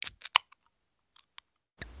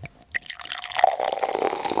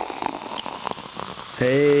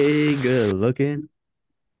Hey, good looking.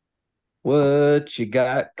 What you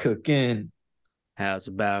got cooking? How's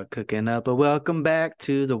about cooking up a welcome back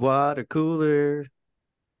to the water cooler?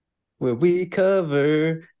 Where we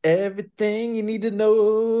cover everything you need to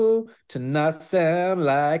know to not sound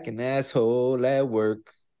like an asshole at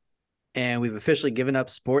work. And we've officially given up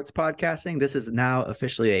sports podcasting. This is now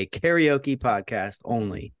officially a karaoke podcast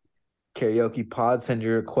only. Karaoke pod, send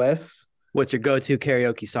your requests. What's your go-to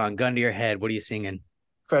karaoke song? Gun to your head. What are you singing?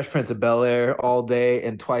 Fresh Prince of Bel-Air all day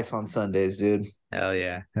and twice on Sundays, dude. Hell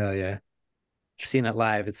yeah. Hell yeah. Seen it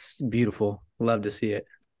live. It's beautiful. Love to see it.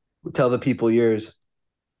 Tell the people yours.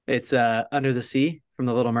 It's Under the Sea from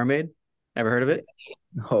The Little Mermaid. Ever heard of it?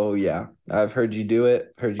 Oh yeah, I've heard you do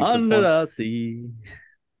it. Heard you Under perform. the Sea.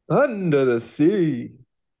 Under the sea.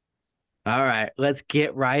 All right, let's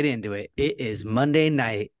get right into it. It is Monday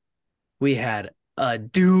night. We had a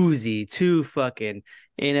doozy, two fucking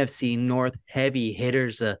NFC North heavy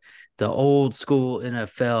hitters. The old school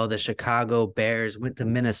NFL, the Chicago Bears went to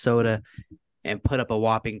Minnesota and put up a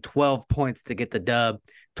whopping 12 points to get the dub,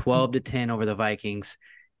 12-10 over the Vikings.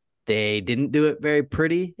 They didn't do it very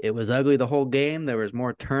pretty. It was ugly the whole game. There was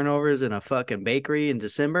more turnovers in a fucking bakery in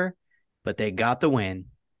December, but they got the win.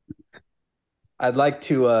 I'd like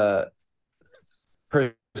to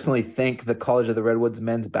personally thank the College of the Redwoods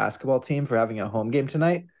men's basketball team for having a home game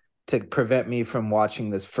tonight to prevent me from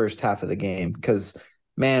watching this first half of the game because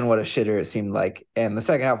man, what a shitter it seemed like. And the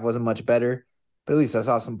second half wasn't much better, but at least I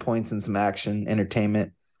saw some points and some action,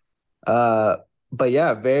 entertainment. Uh, but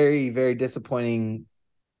yeah, very, very disappointing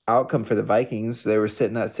outcome for the Vikings. They were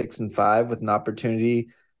sitting at 6-5 with an opportunity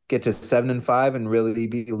to get to 7-5 and really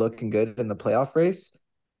be looking good in the playoff race.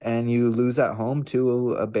 And you lose at home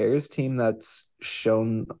to a Bears team that's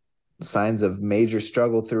shown signs of major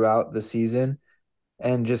struggle throughout the season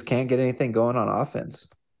and just can't get anything going on offense.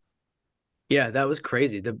 Yeah, that was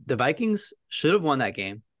crazy. The Vikings should have won that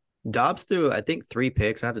game. Dobbs threw, I think, three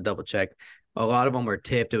picks. I have to double check. A lot of them were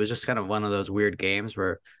tipped. It was just kind of one of those weird games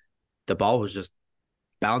where the ball was just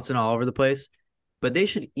bouncing all over the place. But they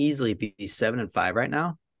should easily be 7-5 right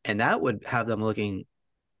now. And that would have them looking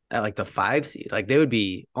at like the 5 seed. Like they would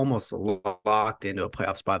be almost locked into a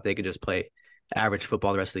playoff spot if they could just play average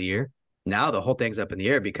football the rest of the year. Now the whole thing's up in the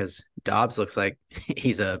air because Dobbs looks like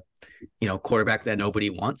he's a quarterback that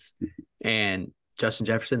nobody wants. And Justin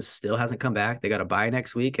Jefferson still hasn't come back. They got a bye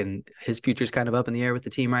next week, and his future's kind of up in the air with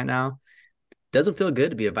the team right now. Doesn't feel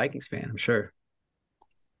good to be a Vikings fan, I'm sure.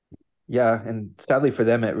 Yeah, and sadly for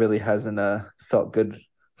them, it really hasn't felt good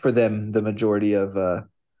for them the majority of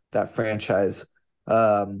that franchise.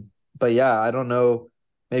 But yeah, I don't know.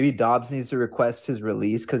 Maybe Dobbs needs to request his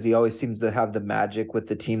release because he always seems to have the magic with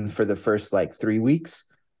the team for the first like 3 weeks.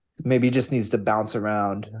 Maybe he just needs to bounce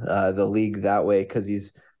around the league that way because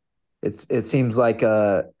it seems like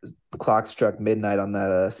the clock struck midnight on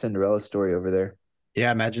that Cinderella story over there.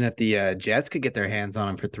 Yeah, imagine if the Jets could get their hands on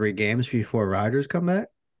him for 3 games before Rodgers come back.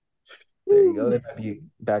 There you go. Woo. They might be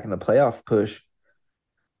back in the playoff push.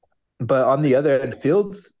 But on the other end,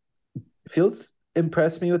 Fields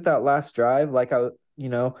impressed me with that last drive.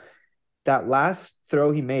 That last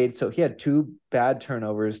throw he made. So he had two bad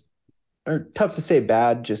turnovers, or tough to say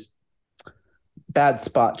bad, just bad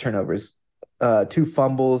spot turnovers. Two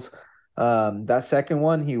fumbles. That second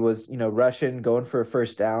one, he was rushing, going for a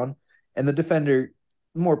first down, and the defender.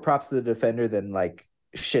 More props to the defender than like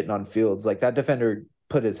shitting on Fields. Like that defender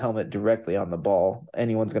put his helmet directly on the ball.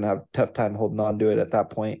 Anyone's gonna have a tough time holding on to it at that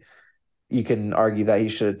point. You can argue that he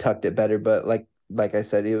should have tucked it better, but like I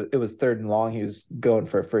said, it was third and long. He was going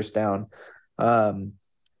for a first down. Um,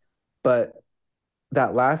 but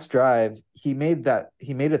that last drive, he made a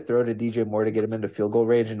throw to DJ Moore to get him into field goal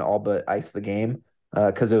range and all but ice the game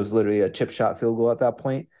because it was literally a chip shot field goal at that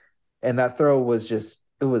point. And that throw was just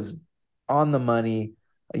it was on the money.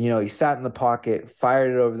 He sat in the pocket,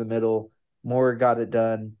 fired it over the middle. Moore got it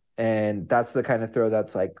done, and that's the kind of throw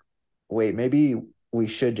that's like, wait, maybe we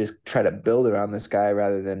should just try to build around this guy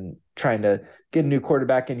rather than trying to get a new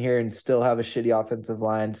quarterback in here and still have a shitty offensive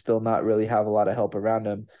line, still not really have a lot of help around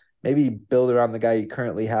him. Maybe build around the guy you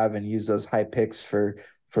currently have and use those high picks for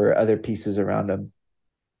other pieces around him.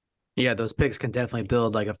 Yeah, those picks can definitely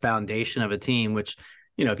build like a foundation of a team, which,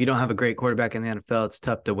 if you don't have a great quarterback in the NFL, it's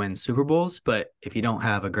tough to win Super Bowls. But if you don't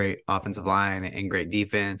have a great offensive line and great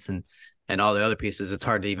defense and all the other pieces, it's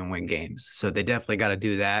hard to even win games. So they definitely got to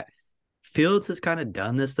do that. Fields has kind of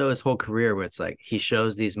done this though his whole career where it's like he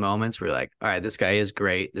shows these moments where like, all right, this guy is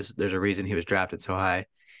great. There's a reason he was drafted so high.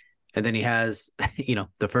 And then he has,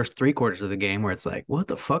 the first 3 quarters of the game where it's like, what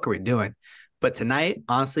the fuck are we doing? But tonight,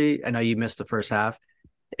 honestly, I know you missed the first half.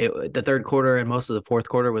 The third quarter and most of the fourth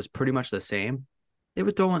quarter was pretty much the same. They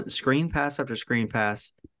were throwing screen pass after screen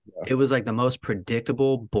pass. Yeah. It was like the most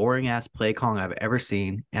predictable, boring ass play calling I've ever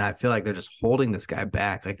seen. And I feel like they're just holding this guy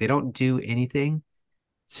back. Like they don't do anything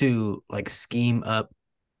to like scheme up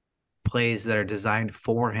plays that are designed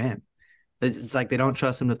for him. It's like they don't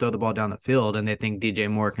trust him to throw the ball down the field, and they think DJ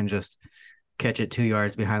Moore can just catch it 2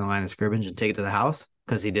 yards behind the line of scrimmage and take it to the house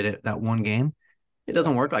because he did it that one game. It Yeah.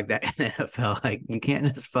 doesn't work like that in the NFL. Like you can't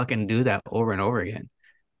just fucking do that over and over again.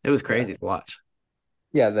 It was Yeah. crazy to watch.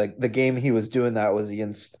 Yeah, the game he was doing that was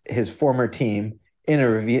against his former team in a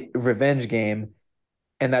revenge game,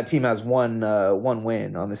 and that team has one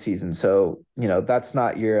win on the season. So that's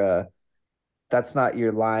not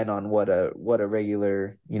your line on what a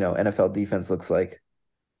regular NFL defense looks like.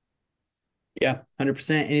 Yeah,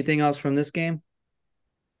 100%. Anything else from this game?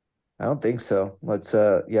 I don't think so. Let's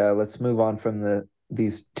move on from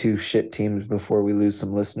these two shit teams before we lose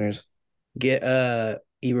some listeners. Get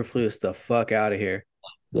Eberflus the fuck out of here.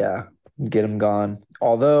 Yeah, get him gone.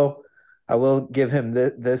 Although I will give him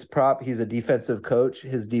this prop. He's a defensive coach.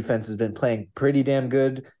 His defense has been playing pretty damn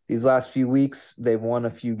good these last few weeks. They've won a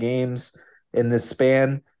few games in this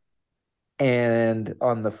span. And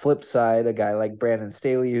on the flip side, a guy like Brandon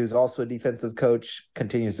Staley, who's also a defensive coach,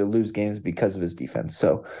 continues to lose games because of his defense.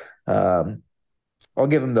 So um, I'll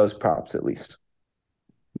give him those props at least.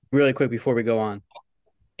 Really quick before we go on.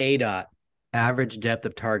 A dot average depth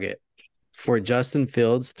of target for Justin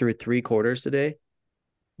Fields through 3 quarters today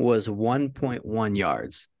was 1.1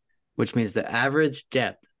 yards, which means the average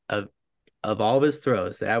depth of all of his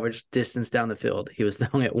throws, the average distance down the field, he was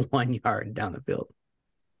throwing at 1 yard down the field.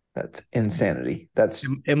 That's insanity. That's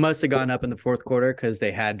It must have gone up in the fourth quarter because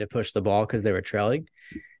they had to push the ball because they were trailing.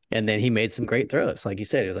 And then he made some great throws. Like you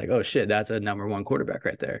said, he was like, oh shit, that's a number one quarterback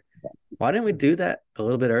right there. Why didn't we do that a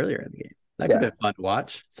little bit earlier in the game? That could yeah. have been fun to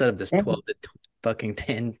watch instead of this 12 to fucking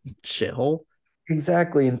 10 shithole.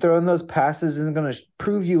 Exactly. And throwing those passes isn't going to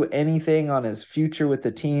prove you anything on his future with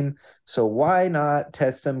the team. So why not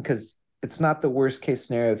test him? Because it's not the worst case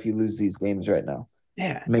scenario if you lose these games right now.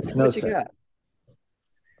 Yeah. It makes See no what you sense. got.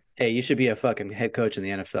 Hey, you should be a fucking head coach in the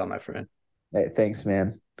NFL, my friend. Hey, thanks,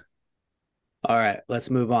 man. All right,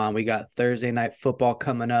 let's move on. We got Thursday night football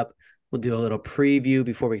coming up. We'll do a little preview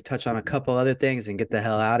before we touch on a couple other things and get the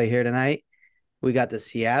hell out of here tonight. We got the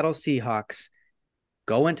Seattle Seahawks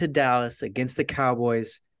going to Dallas against the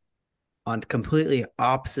Cowboys on completely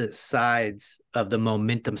opposite sides of the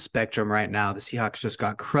momentum spectrum right now. The Seahawks just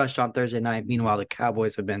got crushed on Thursday night. Meanwhile, the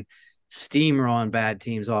Cowboys have been steamrolling bad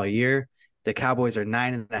teams all year. The Cowboys are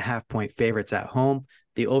 9.5 point favorites at home.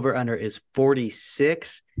 The over-under is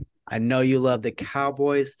 46. I know you love the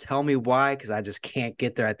Cowboys. Tell me why, because I just can't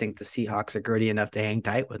get there. I think the Seahawks are gritty enough to hang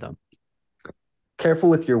tight with them. Careful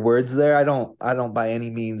with your words there. I don't by any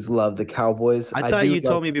means love the Cowboys. I I thought do you love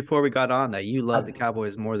told me before we got on that you love I, the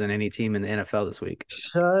Cowboys more than any team in the NFL this week.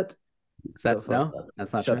 shut Is the that fuck no? up.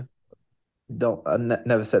 That's not Shut true. don't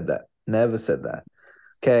never said that. Never said that.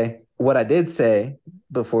 Okay. What I did say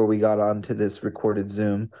before we got on to this recorded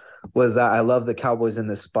Zoom was that I love the Cowboys in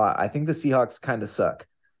this spot. I think the Seahawks kind of suck.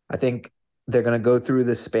 I think they're going to go through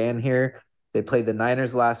this span here. They played the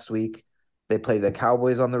Niners last week. They play the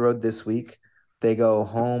Cowboys on the road this week. They go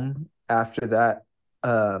home after that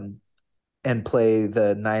and play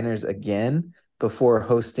the Niners again before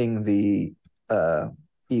hosting the uh,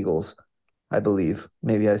 Eagles, I believe.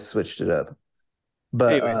 Maybe I switched it up.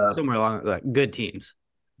 But Anyway, somewhere along like good teams.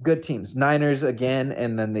 good teams. Niners again,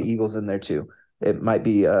 and then the Eagles in there too. It might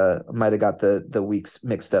have got the weeks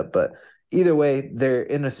mixed up, but either way, they're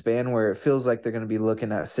in a span where it feels like they're going to be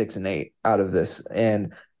looking at 6 and 8 out of this.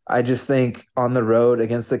 And I just think on the road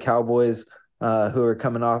against the Cowboys, who are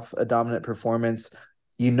coming off a dominant performance,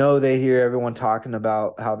 they hear everyone talking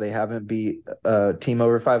about how they haven't beat a team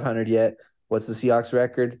over 500 yet. What's the Seahawks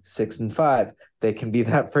record? 6-5. They can be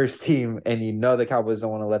that first team, and the Cowboys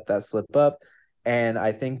don't want to let that slip up. And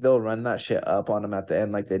I think they'll run that shit up on them at the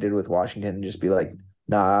end, like they did with Washington, and just be like,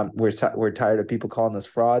 "Nah, we're tired of people calling us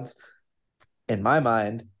frauds." In my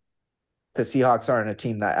mind, the Seahawks aren't a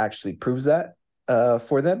team that actually proves that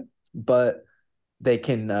for them, but they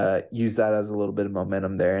can use that as a little bit of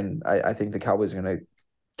momentum there. And I think the Cowboys are going to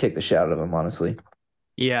kick the shit out of them, honestly.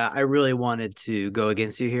 Yeah, I really wanted to go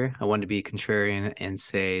against you here. I wanted to be contrarian and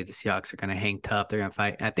say the Seahawks are going to hang tough. They're going to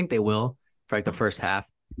fight. And I think they will for like the first half,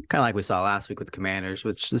 kind of like we saw last week with the Commanders,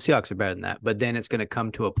 which the Seahawks are better than that. But then it's going to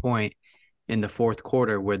come to a point in the fourth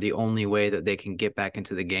quarter where the only way that they can get back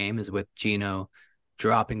into the game is with Geno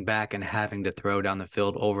dropping back and having to throw down the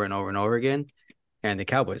field over and over and over again. And the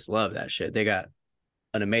Cowboys love that shit. They got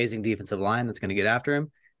an amazing defensive line that's going to get after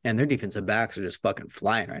him, and their defensive backs are just fucking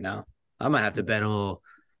flying right now. I might have to bet a little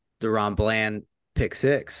Deron Bland Pick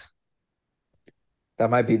six. That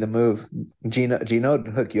might be the move. Gino would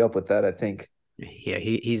hook you up with that, I think. Yeah,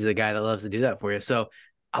 he's the guy that loves to do that for you. So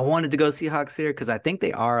I wanted to go Seahawks here because I think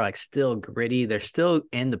they are like still gritty. They're still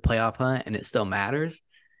in the playoff hunt and it still matters.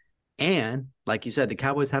 And like you said, the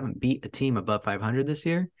Cowboys haven't beat a team above 500 this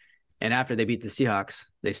year. And after they beat the Seahawks,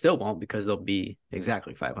 they still won't because they'll be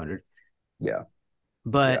exactly 500. Yeah.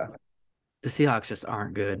 But Yeah. the Seahawks just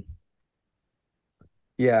aren't good.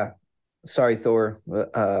 Yeah. Sorry, Thor.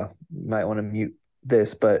 Might want to mute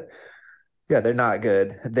this, but yeah, they're not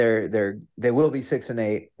good. They will be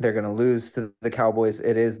 6-8. They're going to lose to the Cowboys.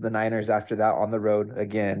 It is the Niners after that on the road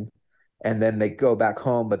again, and then they go back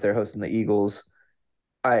home, but they're hosting the Eagles.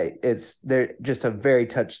 They're just a very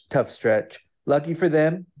tough stretch. Lucky for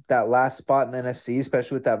them, that last spot in the NFC,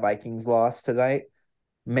 especially with that Vikings loss tonight,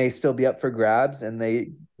 may still be up for grabs, and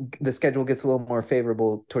the schedule gets a little more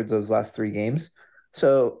favorable towards those last three games.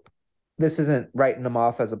 So this isn't writing them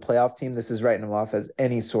off as a playoff team. This is writing them off as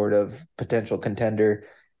any sort of potential contender.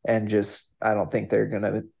 And just, I don't think they're going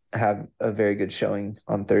to have a very good showing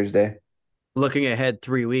on Thursday. Looking ahead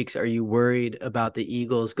 3 weeks, are you worried about the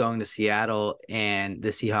Eagles going to Seattle and the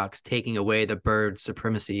Seahawks taking away the bird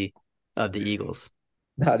supremacy of the Eagles?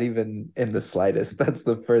 Not even in the slightest. That's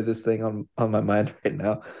the furthest thing on my mind right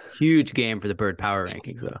now. Huge game for the bird power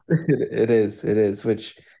rankings, though. It is,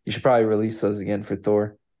 which you should probably release those again for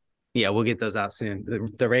Thor. Yeah, we'll get those out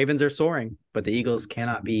soon. The Ravens are soaring, but the Eagles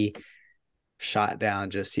cannot be shot down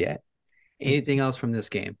just yet. Anything else from this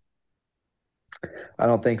game? I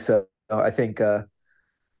don't think so. I think,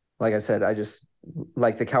 like I said, I just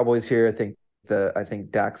like the Cowboys here. I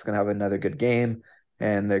think Dak's gonna have another good game,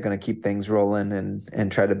 and they're gonna keep things rolling and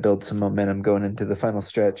try to build some momentum going into the final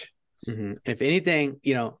stretch. Mm-hmm. If anything,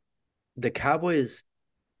 the Cowboys,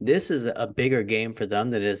 this is a bigger game for them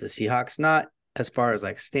than it is the Seahawks. Not as far as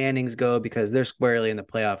like standings go, because they're squarely in the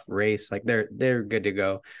playoff race. Like they're good to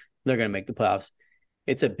go. They're gonna make the playoffs.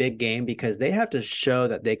 It's a big game because they have to show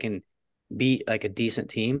that they can beat like a decent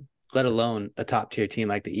team, let alone a top tier team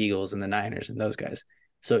like the Eagles and the Niners and those guys.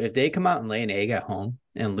 So if they come out and lay an egg at home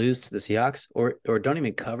and lose to the Seahawks, or don't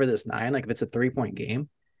even cover this 9, like if it's a 3-point game,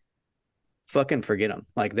 fucking forget them.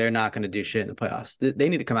 Like they're not going to do shit in the playoffs. They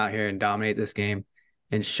need to come out here and dominate this game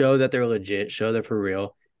and show that they're legit, show they're for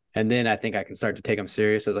real. And then I think I can start to take them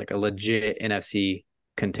serious as like a legit NFC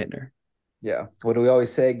contender. Yeah. What do we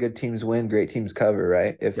always say? Good teams win, great teams cover,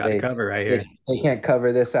 right? If Got to they cover right they, here. they can't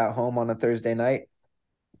cover this at home on a Thursday night,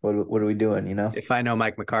 what are we doing, you know? If I know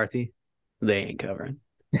Mike McCarthy, they ain't covering.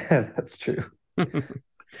 That's true.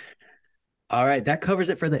 All right, that covers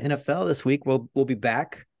it for the NFL this week. We'll be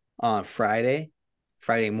back on Friday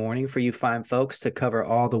morning for you fine folks to cover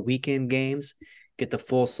all the weekend games, get the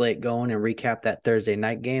full slate going, and recap that Thursday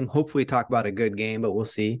night game. Hopefully, talk about a good game, but we'll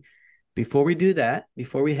see. Before we do that,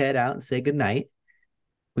 before we head out and say goodnight,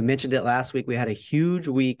 we mentioned it last week. We had a huge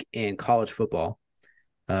week in college football.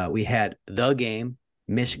 We had the game.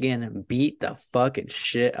 Michigan beat the fucking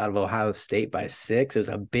shit out of Ohio State by 6. It was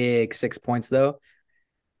a big 6 points, though.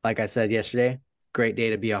 Like I said yesterday, great day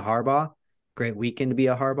to be a Harbaugh. Great weekend to be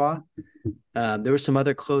a Harbaugh. There were some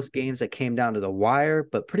other close games that came down to the wire,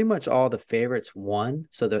 but pretty much all the favorites won.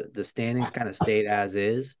 So the standings kind of stayed as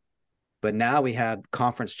is. But now we have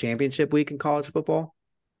conference championship week in college football,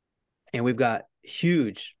 and we've got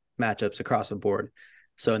huge matchups across the board.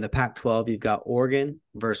 So in the Pac-12, you've got Oregon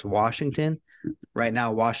versus Washington. Right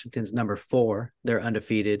now, Washington's number 4. They're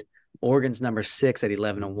undefeated. Oregon's number 6 at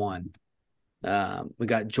 11-1. We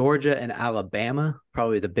got Georgia and Alabama,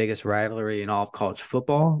 probably the biggest rivalry in all of college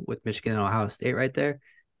football with Michigan and Ohio State right there.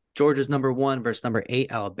 Georgia's number 1 versus number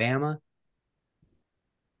 8, Alabama.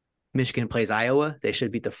 Michigan plays Iowa. They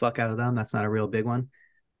should beat the fuck out of them. That's not a real big one.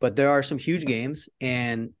 But there are some huge games,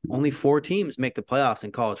 and only 4 teams make the playoffs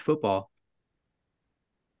in college football.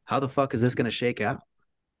 How the fuck is this going to shake out?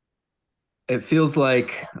 It feels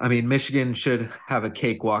like, I mean, Michigan should have a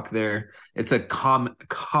cakewalk there. It's a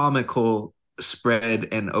comical spread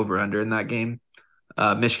and over under in that game.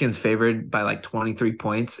 Michigan's favored by like 23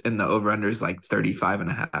 points, and the over under is like 35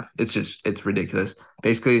 and a half. It's ridiculous.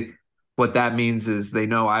 Basically, what that means is they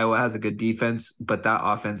know Iowa has a good defense, but that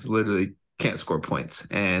offense literally can't score points.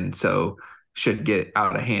 And so should get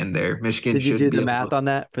out of hand there. Michigan Did you should do be the able math to, on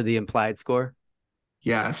that for the implied score?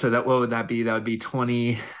 yeah. So what would that be? That would be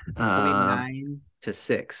 29-6 with 29 to a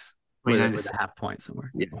 6. half point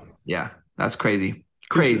somewhere. Yeah. Yeah. That's crazy. Stupid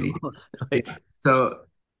Crazy. almost. Like, So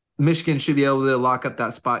Michigan should be able to lock up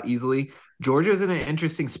that spot easily. Georgia's in an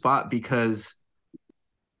interesting spot because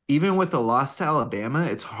even with the loss to Alabama,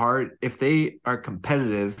 it's hard if they are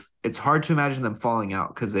competitive. It's hard to imagine them falling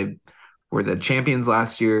out because they were the champions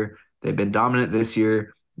last year. They've been dominant this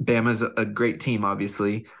year. Bama's a great team,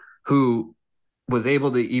 obviously, who was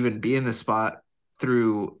able to even be in the spot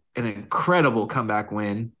through an incredible comeback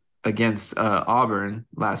win against Auburn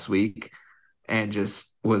last week, and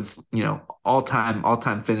just was all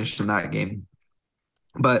time finish in that game.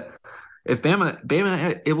 But if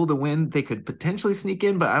Bama able to win, they could potentially sneak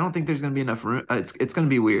in, but I don't think there's going to be enough room. It's going to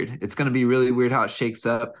be weird. It's going to be really weird how it shakes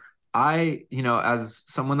up. As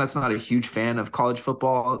someone that's not a huge fan of college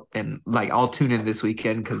football, and like I'll tune in this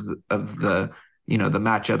weekend because of the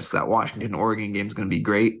matchups. That Washington Oregon game is going to be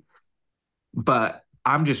great, but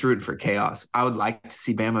I'm just rooting for chaos. I would like to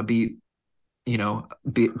see Bama beat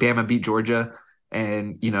Georgia,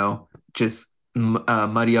 and just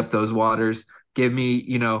muddy up those waters. Give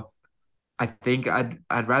me, I think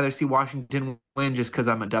I'd rather see Washington win just because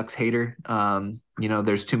I'm a Ducks hater.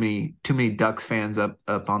 There's too many Ducks fans up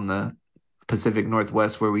on the Pacific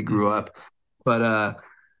Northwest where we grew up. But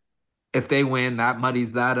if they win, that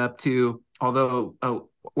muddies that up too. Although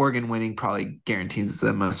Oregon winning probably guarantees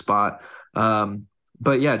them a spot.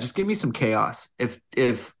 But yeah, just give me some chaos. If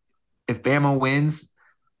Bama wins,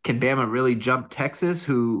 can Bama really jump Texas,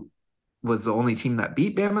 who was the only team that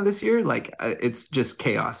beat Bama this year? Like it's just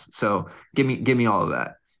chaos. So give me all of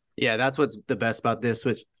that. Yeah, that's what's the best about this,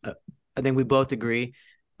 which I think we both agree.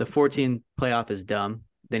 The 14 playoff is dumb.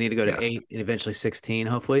 They need to go to 8 and eventually 16,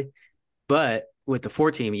 hopefully. But with the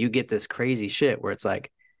 14, you get this crazy shit where it's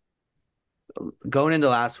like going into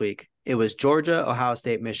last week, it was Georgia, Ohio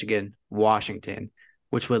State, Michigan, Washington,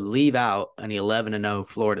 which would leave out an 11-0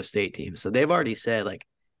 Florida State team. So they've already said like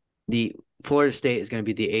the Florida State is going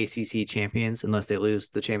to be the ACC champions unless they lose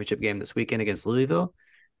the championship game this weekend against Louisville.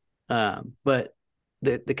 But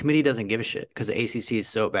the committee doesn't give a shit because the ACC is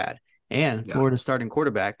so bad. And Florida's starting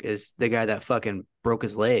quarterback is the guy that fucking broke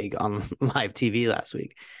his leg on live TV last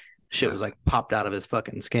week. Shit was like popped out of his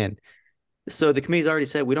fucking skin. So the committee's already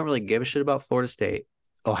said we don't really give a shit about Florida State.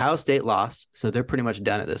 Ohio State lost, so they're pretty much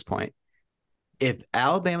done at this point. If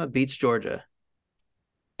Alabama beats Georgia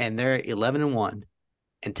and they're 11-1,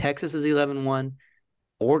 and Texas is 11-1,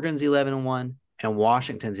 Oregon's 11-1, and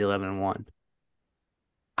Washington's 11-1,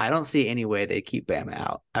 I don't see any way they keep Bama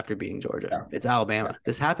out after beating Georgia. Yeah. It's Alabama.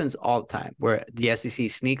 This happens all the time where the SEC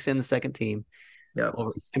sneaks in the second team. Yeah.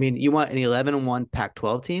 I mean, you want an 11-1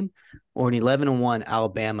 Pac-12 team or an 11-1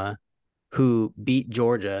 Alabama who beat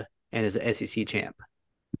Georgia and is an SEC champ?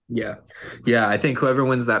 Yeah. Yeah, I think whoever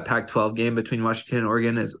wins that Pac-12 game between Washington and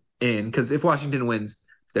Oregon is in, because if Washington wins,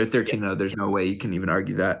 they're 13-0. There's no way you can even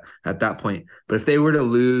argue that at that point. But if they were to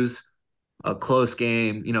lose a close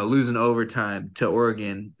game, lose in overtime to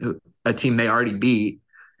Oregon, a team they already beat,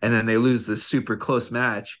 and then they lose this super close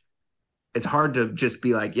match, it's hard to just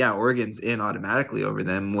be like, yeah, Oregon's in automatically over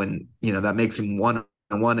them when, that makes them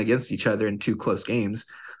 1-1 against each other in 2 close games.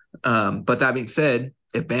 But that being said,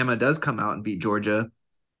 if Bama does come out and beat Georgia,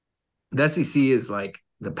 the SEC is like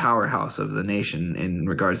the powerhouse of the nation in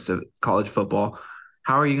regards to college football.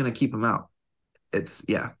 How are you going to keep them out? It's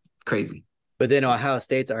crazy. But then Ohio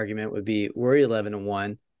State's argument would be we're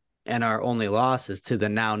 11-1 and our only loss is to the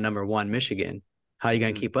now number 1 Michigan. How are you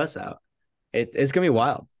going to keep us out? It's going to be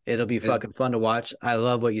wild. It'll be fucking fun to watch. I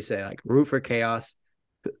love what you say, like root for chaos,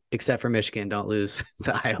 except for Michigan. Don't lose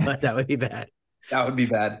to Iowa. That would be bad. That would be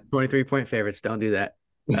bad. 23-point favorites. Don't do that.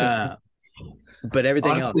 But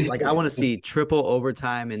everything else, like I want to see triple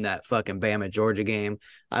overtime in that fucking Bama Georgia game.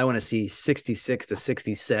 I want to see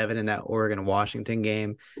 66-67 in that Oregon Washington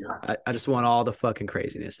game. Yeah. I just want all the fucking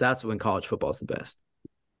craziness. That's when college football is the best.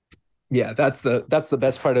 Yeah, that's the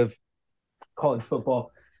best part of college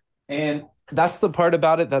football. And that's the part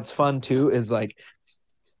about it that's fun too, is like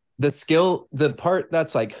the part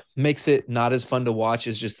that's like makes it not as fun to watch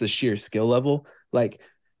is just the sheer skill level. Like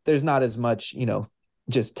there's not as much,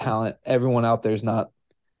 just talent. Everyone out there is not,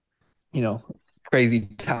 crazy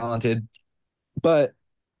talented. But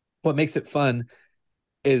what makes it fun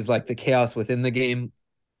is like the chaos within the game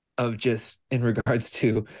of just in regards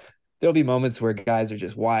to there'll be moments where guys are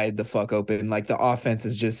just wide the fuck open. Like the offense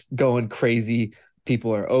is just going crazy.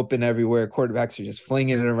 People are open everywhere. Quarterbacks are just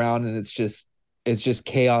flinging it around, and it's just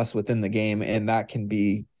chaos within the game. And that can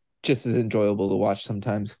be just as enjoyable to watch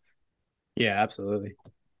sometimes. Yeah, absolutely.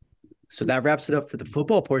 So that wraps it up for the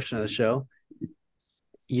football portion of the show.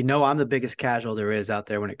 I'm the biggest casual there is out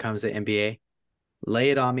there when it comes to NBA. Lay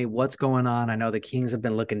it on me. What's going on? I know the Kings have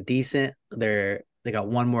been looking decent. They got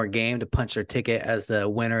one more game to punch their ticket as the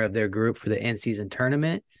winner of their group for the in-season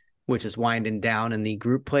tournament, which is winding down in the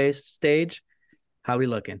group play stage. How are we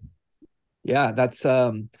looking? Yeah, that's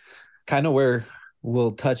kind of where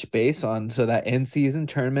we'll touch base on. So that in-season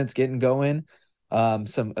tournament's getting going.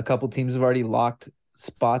 A couple teams have already locked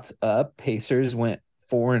spots up. Pacers went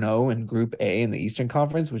 4-0 in Group A in the Eastern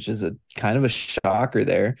Conference, which is a kind of a shocker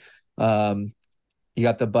there. Um, you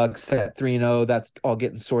got the Bucks at 3-0. That's all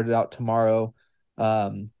getting sorted out tomorrow.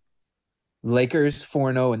 Um, Lakers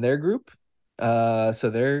 4-0 in their group.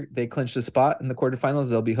 So they clinched a spot in the quarterfinals.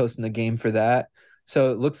 They'll be hosting a game for that.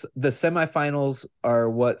 So it looks the semifinals are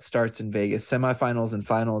what starts in Vegas. Semifinals and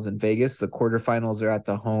finals in Vegas. The quarterfinals are at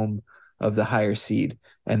the home of the higher seed.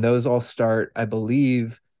 And those all start, I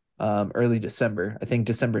believe, early December. I think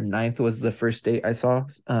December 9th was the first date I saw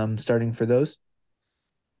starting for those.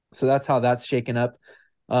 So that's how that's shaken up.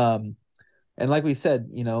 Um, and like we said,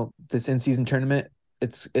 this in-season tournament,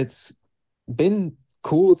 it's been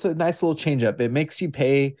cool. It's a nice little change up. It makes you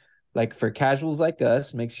pay like for casuals like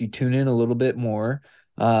us, makes you tune in a little bit more.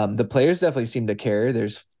 The players definitely seem to care.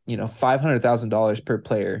 There's, $500,000 per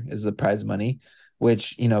player is the prize money,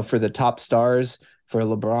 which, for the top stars, for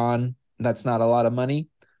LeBron, that's not a lot of money.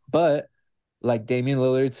 But like Damian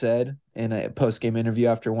Lillard said in a post-game interview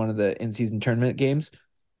after one of the in-season tournament games,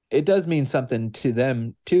 it does mean something to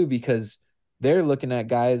them too, because they're looking at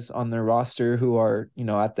guys on their roster who are,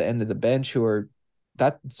 at the end of the bench who are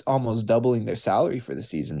that's almost doubling their salary for the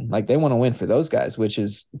season. Like they want to win for those guys, which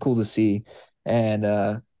is cool to see. And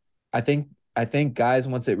I think I think guys,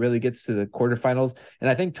 once it really gets to the quarterfinals, and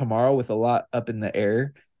I think tomorrow with a lot up in the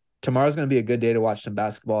air, tomorrow's going to be a good day to watch some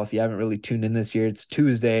basketball. If you haven't really tuned in this year, it's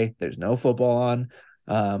Tuesday. There's no football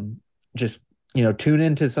on. Just tune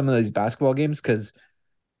into some of these basketball games because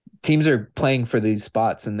teams are playing for these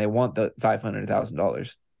spots and they want the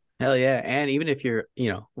 $500,000. Hell yeah. And even if you're,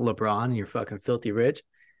 LeBron and you're fucking filthy rich,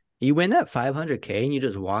 you win that 500K and you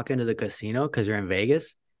just walk into the casino because you're in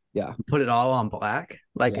Vegas, Yeah, put it all on black.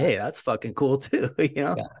 Like, yeah, hey, that's fucking cool too.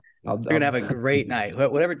 yeah. They're gonna have a great night.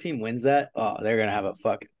 Whatever team wins that, oh, they're gonna have a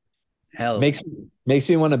fucking hell of a makes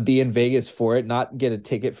me want to be in Vegas for it, not get a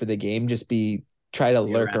ticket for the game, just be try to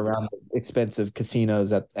day lurk around. around the expensive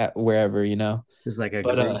casinos at wherever. Just like a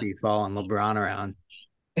But groupie following LeBron around.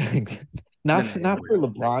 not Then for, they not win. for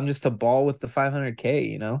LeBron, just to ball with the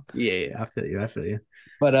 500K. Yeah, yeah, I feel you. I feel you.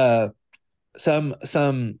 But some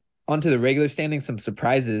onto the regular standing, some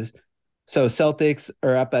surprises. So Celtics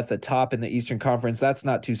are up at the top in the Eastern Conference. That's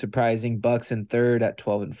not too surprising. Bucks in third at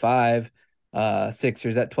 12-5.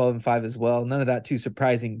 Sixers at 12-5 as well. None of that too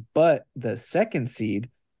surprising. But the second seed,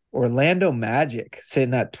 Orlando Magic,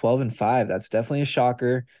 sitting at 12-5. That's definitely a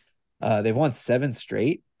shocker. They've won 7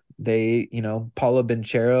 straight. Paulo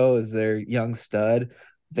Banchero is their young stud.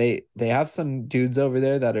 They have some dudes over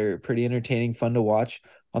there that are pretty entertaining, fun to watch.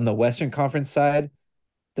 On the Western Conference side,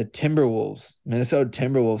 the Timberwolves, Minnesota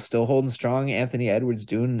Timberwolves, still holding strong. Anthony Edwards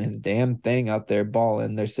doing his damn thing out there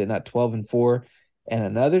balling. They're sitting at 12-4. And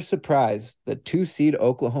another surprise, the 2 seed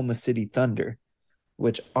Oklahoma City Thunder,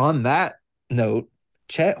 which on that note,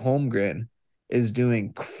 Chet Holmgren is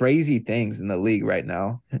doing crazy things in the league right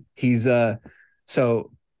now. He's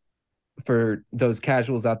so for those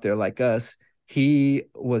casuals out there like us, he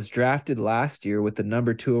was drafted last year with the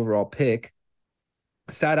number 2 overall pick,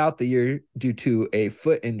 sat out the year due to a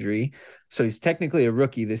foot injury. So he's technically a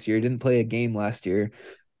rookie this year, didn't play a game last year.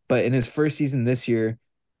 But in his first season this year,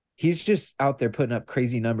 he's just out there putting up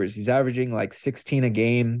crazy numbers. He's averaging like 16 a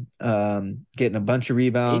game, getting a bunch of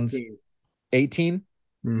rebounds, 18. 18.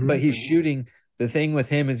 Mm-hmm. But he's shooting. The thing with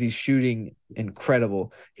him is he's shooting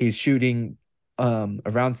incredible. He's shooting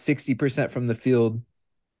around 60% from the field,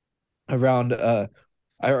 around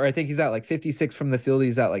I think he's at like 56 from the field.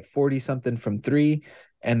 He's at like 40 something from three,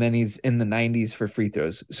 and then he's in the 90s for free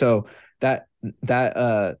throws. So that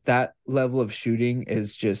level of shooting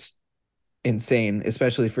is just insane,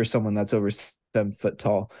 especially for someone that's over 7 foot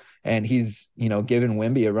tall. And he's giving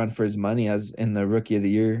Wemby a run for his money as in the Rookie of the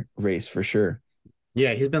Year race for sure.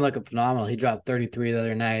 Yeah, he's been looking phenomenal. He dropped 33 the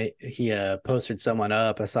other night. He posted someone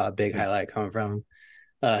up. I saw a big highlight coming from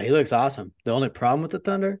him. He looks awesome. The only problem with the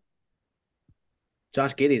Thunder,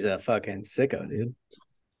 Josh Giddey's a fucking sicko, dude.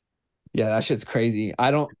 Yeah, that shit's crazy.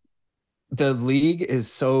 I don't. The league is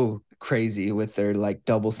so crazy with their like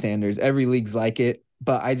double standards. Every league's like it,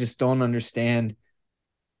 but I just don't understand.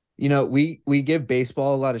 We give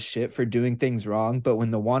baseball a lot of shit for doing things wrong, but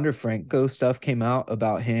when the Wander Franco stuff came out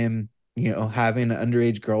about him, having an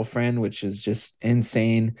underage girlfriend, which is just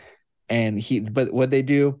insane, but what they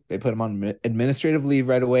do, they put him on administrative leave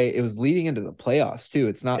right away. It was leading into the playoffs too.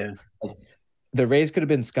 It's not Yeah. like the Rays could have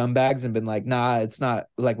been scumbags and been like, nah, it's not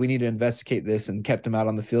like we need to investigate this and kept him out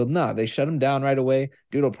on the field. Nah, they shut him down right away.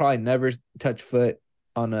 Dude will probably never touch foot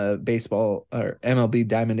on a baseball or MLB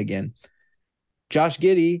diamond again. Josh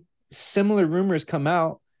Giddey, similar rumors come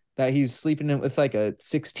out that he's sleeping with like a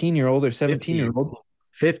 16-year-old or 17-year 15. old.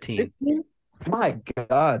 15. My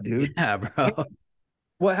God, dude. Yeah, bro.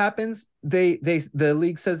 What happens? The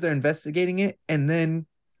league says they're investigating it, and then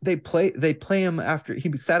they play him after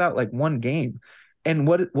he sat out like one game. And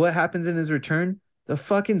what happens in his return? The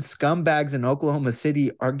fucking scumbags in Oklahoma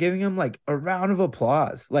City are giving him like a round of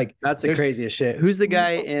applause. Like That's the there's craziest shit. Who's the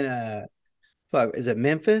guy in fuck, is it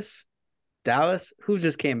Memphis? Dallas? Who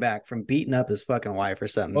just came back from beating up his fucking wife or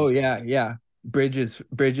something? oh yeah, yeah. Bridges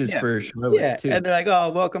Yeah. for Charlotte Yeah. too. And they're like,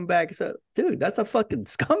 oh, welcome back. So, dude, that's a fucking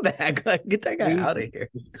scumbag. Like, get that guy out of Crazy. here.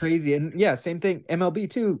 It's crazy. And yeah, same thing. MLB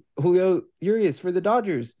too. Julio Urias for the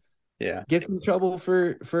Dodgers Yeah. gets in trouble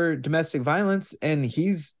for domestic violence, and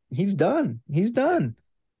he's done. He's done.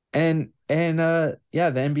 And yeah,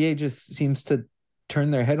 the NBA just seems to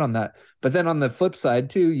turn their head on that. But then on the flip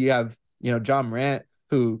side too, you have, John Morant,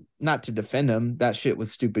 who, not to defend him, that shit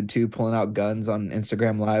was stupid too, pulling out guns on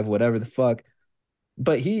Instagram Live, whatever the fuck.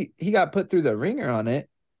 But he got put through the ringer on it,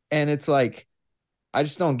 and it's like I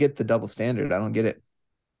just don't get the double standard. I don't get it.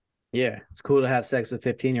 Yeah. It's cool to have sex with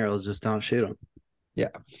 15-year-olds. Just don't shoot them. Yeah.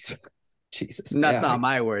 Jesus. And that's Yeah. not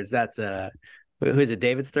my words. That's who is it?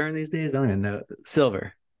 David Stern these days? I don't even know.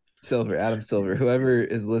 Silver. Silver, Adam Silver, whoever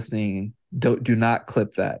is listening, do not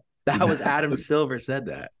clip that. That was Adam Silver said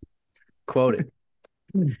that. Quoted.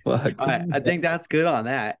 Fuck. All right. I think that's good on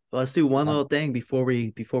that. Let's do one little thing before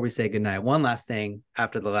we say goodnight. One last thing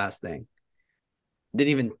after the last thing.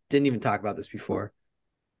 Didn't even talk about this before.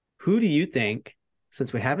 Who do you think,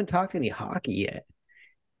 since we haven't talked any hockey yet,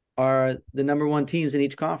 are the number one teams in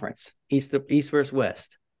each conference? East versus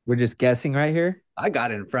West. We're just guessing right here. I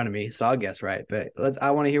got it in front of me, so I'll guess right. But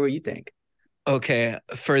I want to hear what you think. Okay,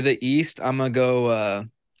 for the East, I'm gonna go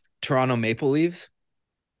Toronto Maple Leafs.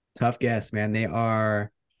 Tough guess, man. They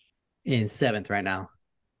are in 7th right now.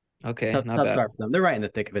 Okay, Tough, not tough bad. start for them. They're right in the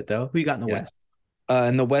thick of it, though. Who you got in the Yeah. West?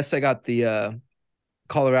 In the West, I got the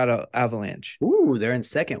Colorado Avalanche. Ooh, they're in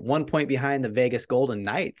 2nd, 1 point behind the Vegas Golden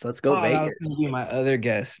Knights. Let's go, Oh, that was Vegas. gonna be my other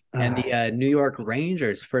guess. And the New York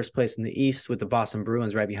Rangers, first place in the East, with the Boston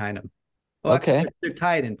Bruins right behind them. Well, Okay. actually, they're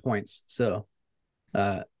tied in points. So,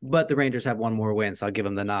 but the Rangers have one more win, so I'll give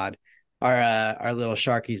them the nod. Our little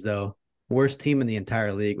Sharkies, though, worst team in the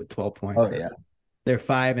entire league with 12 points. Oh yeah. They're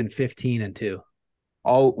 5-15-2.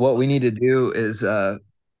 All what we need to do is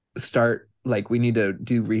start, like, we need to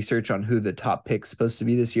do research on who the top pick's supposed to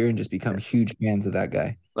be this year and just become huge fans of that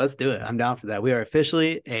guy. Let's do it. I'm down for that. We are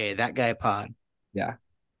officially a That Guy pod. Yeah.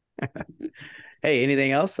 Hey,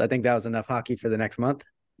 anything else? I think that was enough hockey for the next month.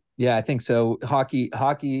 Yeah, I think so. Hockey.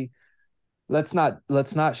 Let's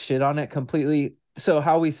not shit on it completely. So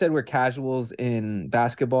how we said we're casuals in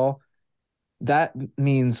basketball, that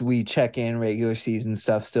means we check in regular season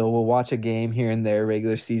stuff still. We'll watch a game here and there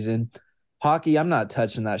regular season. Hockey, I'm not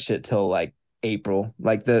touching that shit till like April,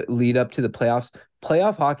 like the lead up to the playoffs.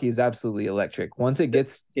 Playoff hockey is absolutely electric. Once it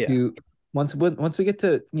gets to once we get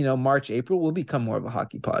to, March, April, we'll become more of a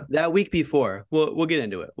hockey pod. That week before, we'll get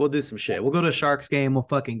into it. We'll do some shit. We'll go to a Sharks game.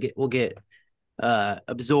 We'll get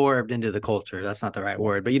absorbed into the culture. That's not the right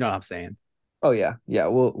word, but you know what I'm saying. Oh yeah. Yeah,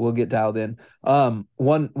 we'll get dialed in.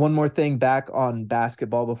 One more thing back on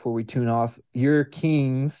basketball before we tune off. Your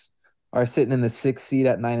Kings are sitting in the 6th seed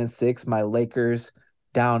at 9-6. My Lakers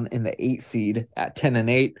down in the 8th seed at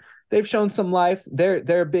 10-8. They've shown some life.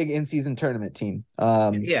 They're a big in-season tournament team.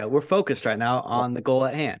 Yeah, we're focused right now on the goal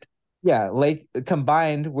at hand. Yeah,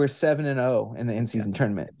 combined, we're 7-0 in the in-season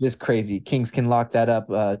tournament. Just crazy. Kings can lock that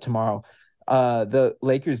up tomorrow. The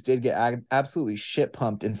Lakers did get absolutely shit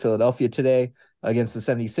pumped in Philadelphia today against the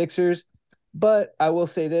 76ers. But I will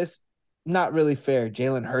say this, not really fair.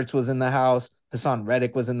 Jalen Hurts was in the house. Hassan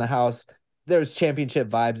Reddick was in the house. There's championship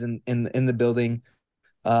vibes in the building.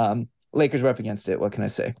 Lakers were up against it. What can I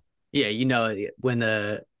say? Yeah, when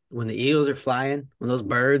the Eagles are flying, when those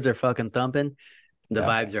birds are fucking thumping, the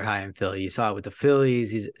vibes are high in Philly. You saw it with the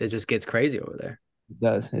Phillies. It just gets crazy over there.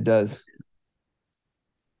 It does.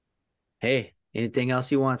 Hey, anything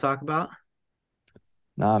else you want to talk about?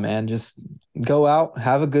 Nah, man, just go out,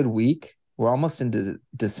 have a good week. We're almost into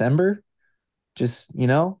December. Just,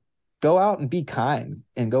 go out and be kind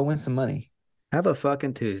and go win some money. Have a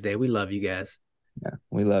fucking Tuesday. We love you guys. Yeah,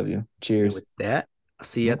 we love you. Cheers. And with that, I'll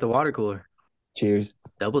see you at the water cooler. Cheers.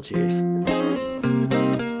 Double cheers.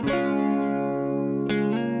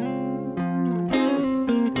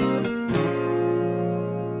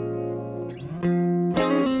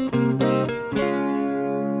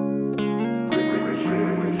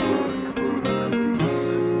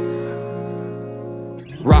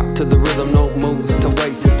 Rock to the rhythm, no moves to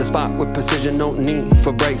waste. Hit the spot with precision, no need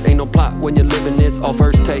for breaks. Ain't no plot when you're living, it's all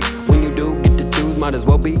first take. When you do get to choose, might as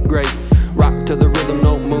well be great. Rock to the rhythm,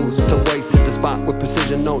 no moves to waste. Hit the spot with precision.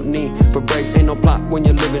 precision, no need for breaks. Ain't no plot when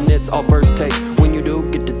you're living, it's all first take. When you do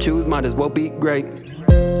get to choose, might as well be great.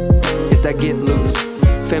 It's that get loose,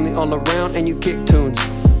 family all around and you kick tunes.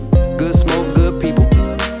 Good smoke, good people,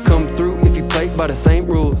 come through if you play by the same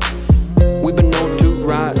rules. We've been known to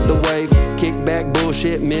ride the wave, kick back,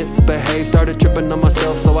 bullshit, misbehave. Started tripping on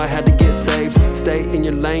myself, so I had to get saved. Stay in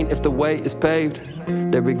your lane if the way is paved.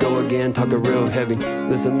 There we go again, talking real heavy.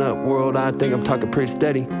 Listen up, world, I think I'm talking pretty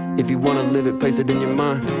steady. If you wanna live it, place it in your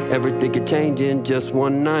mind. Everything can change in just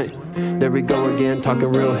one night. There we go again,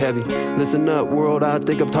 talking real heavy. Listen up, world, I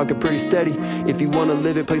think I'm talking pretty steady. If you wanna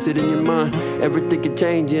live it, place it in your mind. Everything can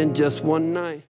change in just one night.